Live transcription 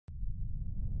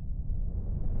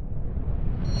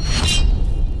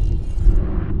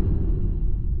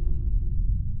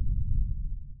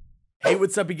Hey,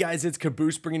 what's up you guys, it's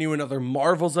Caboose bringing you another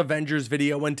Marvel's Avengers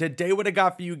video, and today what I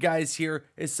got for you guys here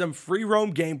is some free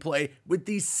roam gameplay with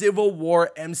the Civil War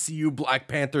MCU Black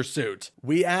Panther suit.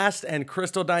 We asked and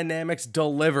Crystal Dynamics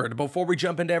delivered. Before we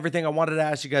jump into everything, I wanted to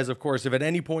ask you guys, of course, if at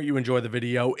any point you enjoy the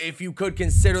video, if you could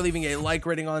consider leaving a like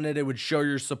rating on it, it would show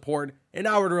your support, and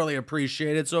I would really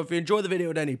appreciate it. So if you enjoy the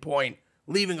video at any point,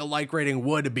 leaving a like rating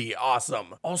would be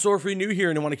awesome. Also, if you're new here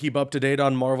and you want to keep up to date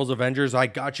on Marvel's Avengers, I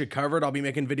got you covered. I'll be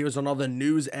making videos on all the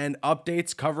news and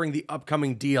updates covering the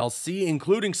upcoming DLC,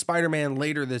 including Spider-Man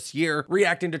later this year,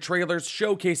 reacting to trailers,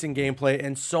 showcasing gameplay,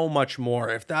 and so much more.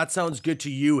 If that sounds good to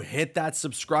you, hit that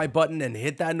subscribe button and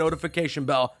hit that notification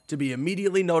bell to be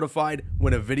immediately notified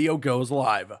when a video goes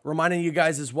live. Reminding you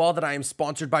guys as well that I am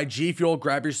sponsored by G Fuel.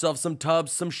 Grab yourself some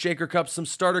tubs, some shaker cups, some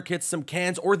starter kits, some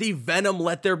cans, or the Venom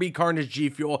Let There Be Carnage G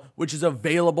Fuel, which is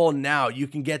available now. You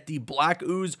can get the Black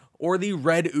Ooze or the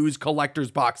Red Ooze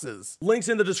collector's boxes. Links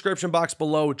in the description box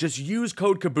below. Just use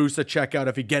code Caboose at checkout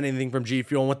if you get anything from G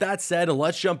Fuel. And with that said,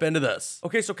 let's jump into this.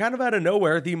 Okay, so kind of out of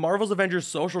nowhere, the Marvel's Avengers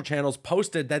social channels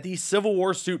posted that the Civil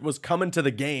War suit was coming to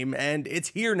the game, and it's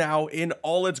here now in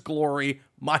all its glory.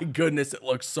 My goodness, it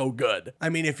looks so good. I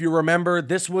mean, if you remember,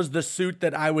 this was the suit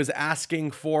that I was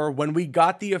asking for when we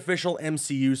got the official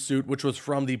MCU suit, which was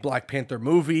from the Black Panther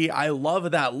movie. I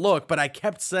love that look, but I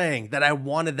kept saying that I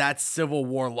wanted that Civil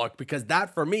War look because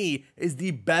that, for me, is the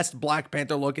best Black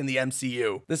Panther look in the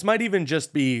MCU. This might even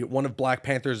just be one of Black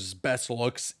Panther's best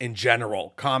looks in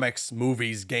general. Comics,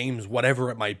 movies, games, whatever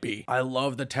it might be. I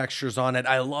love the textures on it.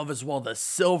 I love as well the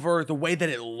silver, the way that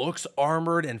it looks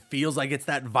armored and feels like it's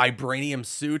that vibranium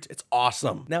suit. It's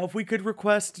awesome. Now, if we could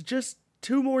request just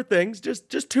two more things,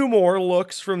 just two more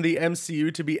looks from the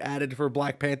MCU to be added for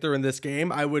Black Panther in this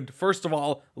game, I would first of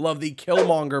all love the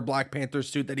Killmonger Black Panther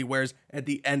suit that he wears at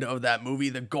the end of that movie.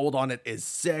 The gold on it is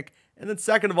sick. And then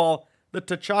second of all, the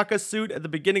T'Chaka suit at the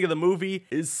beginning of the movie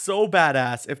is so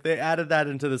badass. If they added that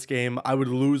into this game, I would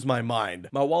lose my mind.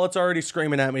 My wallet's already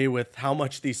screaming at me with how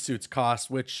much these suits cost,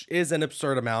 which is an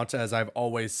absurd amount, as I've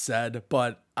always said,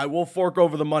 but I will fork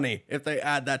over the money if they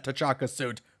add that T'Chaka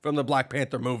suit from the Black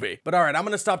Panther movie. But alright, I'm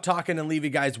gonna stop talking and leave you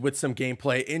guys with some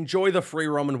gameplay. Enjoy the free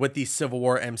roaming with the Civil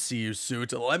War MCU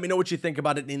suit. Let me know what you think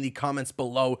about it in the comments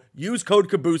below. Use code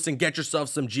Caboose and get yourself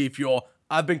some G Fuel.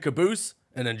 I've been Caboose,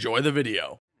 and enjoy the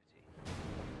video.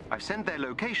 I've sent their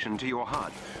location to your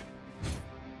HUD.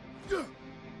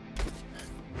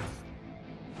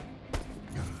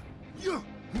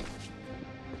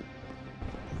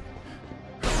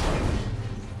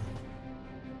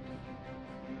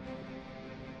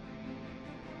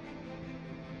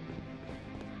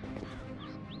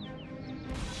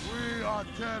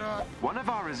 One of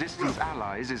our resistance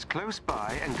allies is close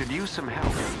by and could use some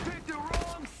help. Pick the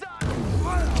wrong side of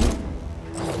fire.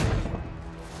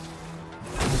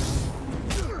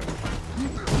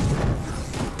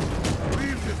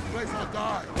 Leave this place or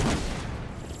die.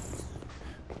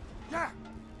 Yeah.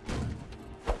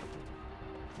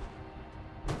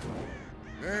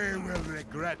 They will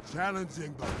regret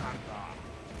challenging the Panther.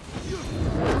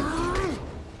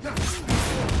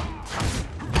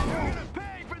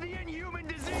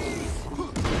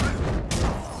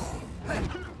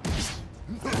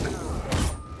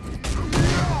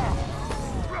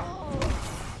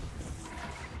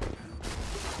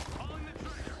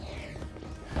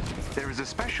 There is a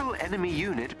special enemy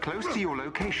unit close to your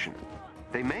location.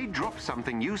 They may drop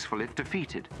something useful if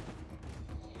defeated.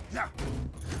 Yeah.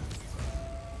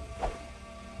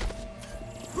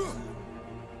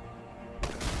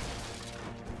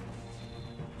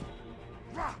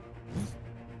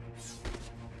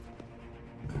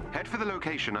 Head for the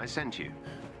location I sent you.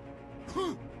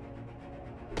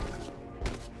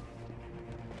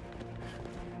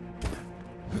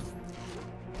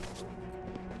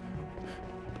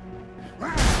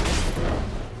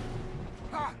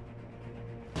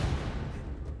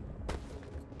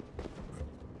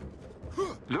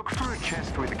 Look for a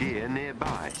chest with gear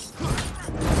nearby.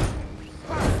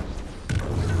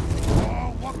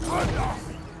 Oh, Wakanda!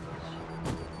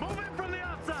 Move in from the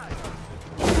outside!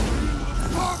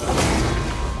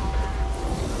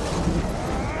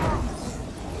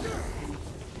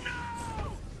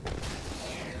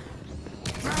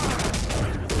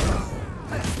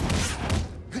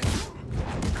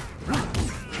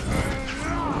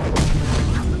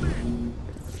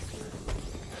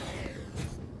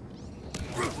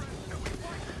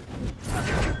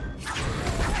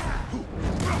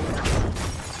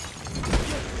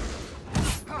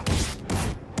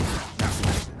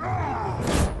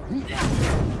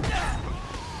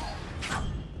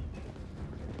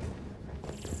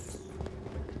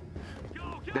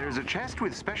 There is a chest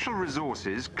with special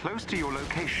resources close to your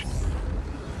location.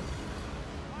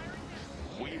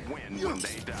 We win when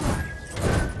they die.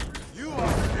 You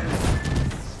are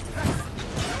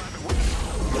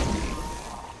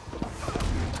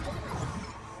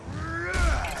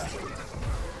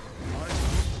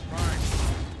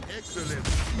excellent.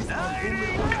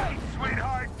 Nice,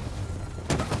 sweetheart.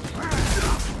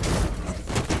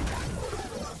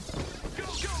 Go,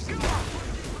 go,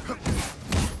 go!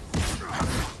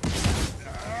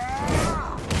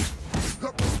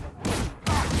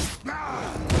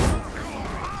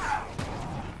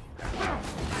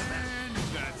 And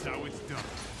that's how it's done.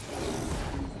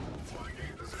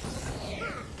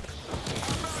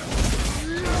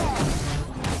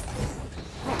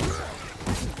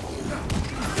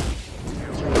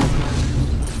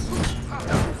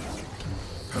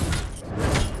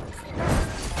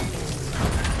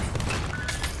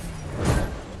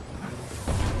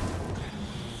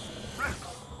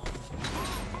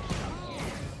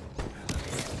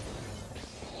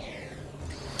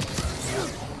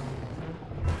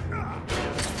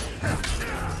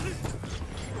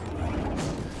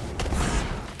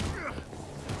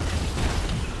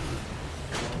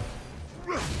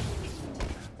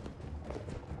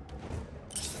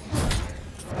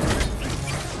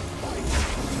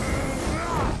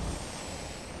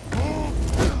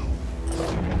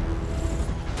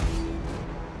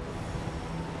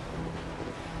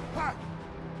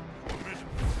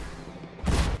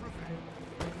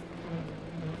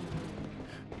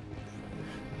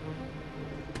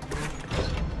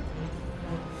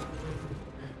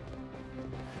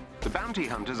 The bounty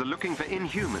hunters are looking for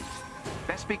Inhumans.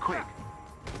 Best be quick.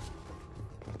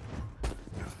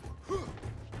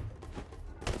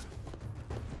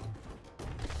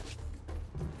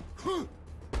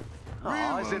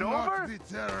 Oh, is it over? Be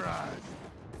terrorized.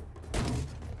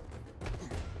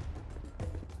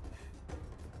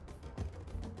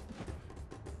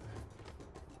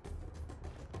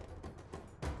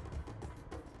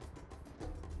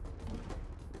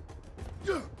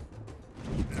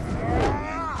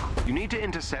 You need to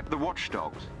intercept the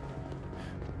watchdogs.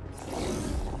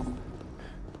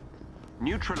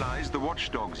 Neutralize the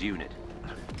watchdogs unit.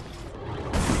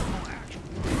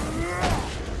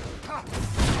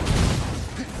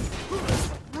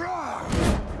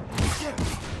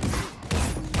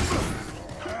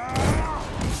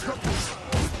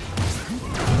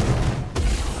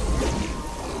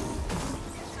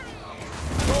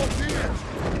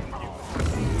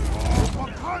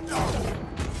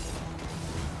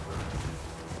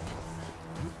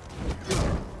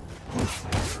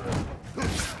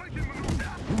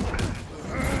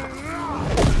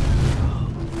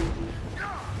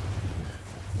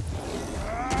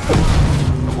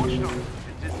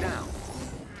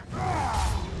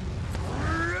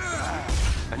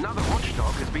 Another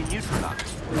watchdog has been neutralized.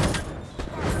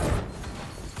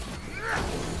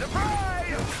 Surprise!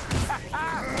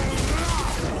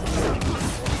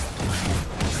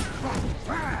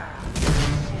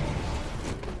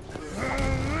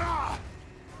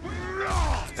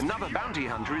 Another bounty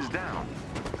hunter is down.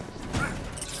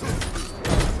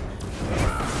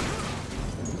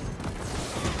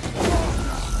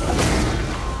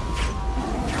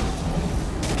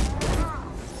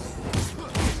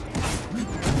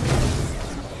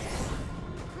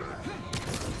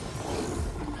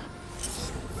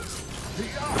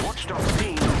 Watchdog's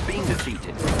team has been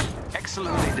defeated.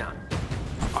 Excellently done.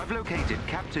 I've located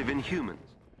captive Inhumans.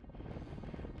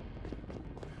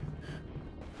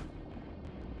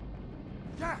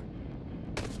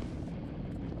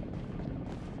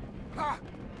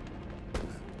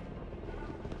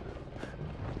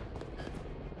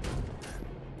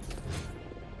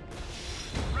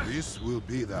 This will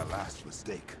be their last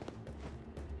mistake.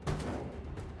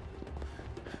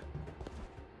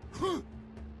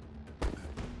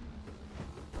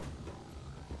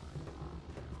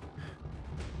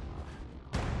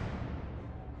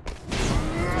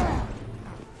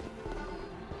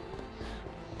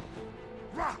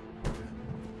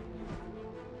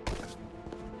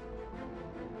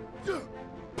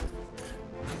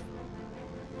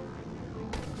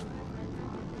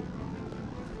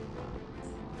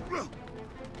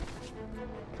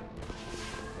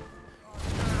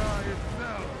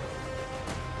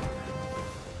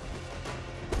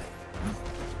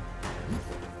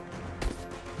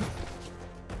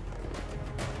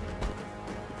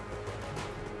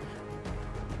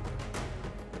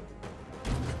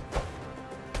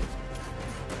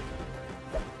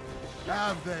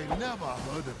 Have they never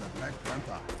heard of the Black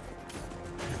Panther?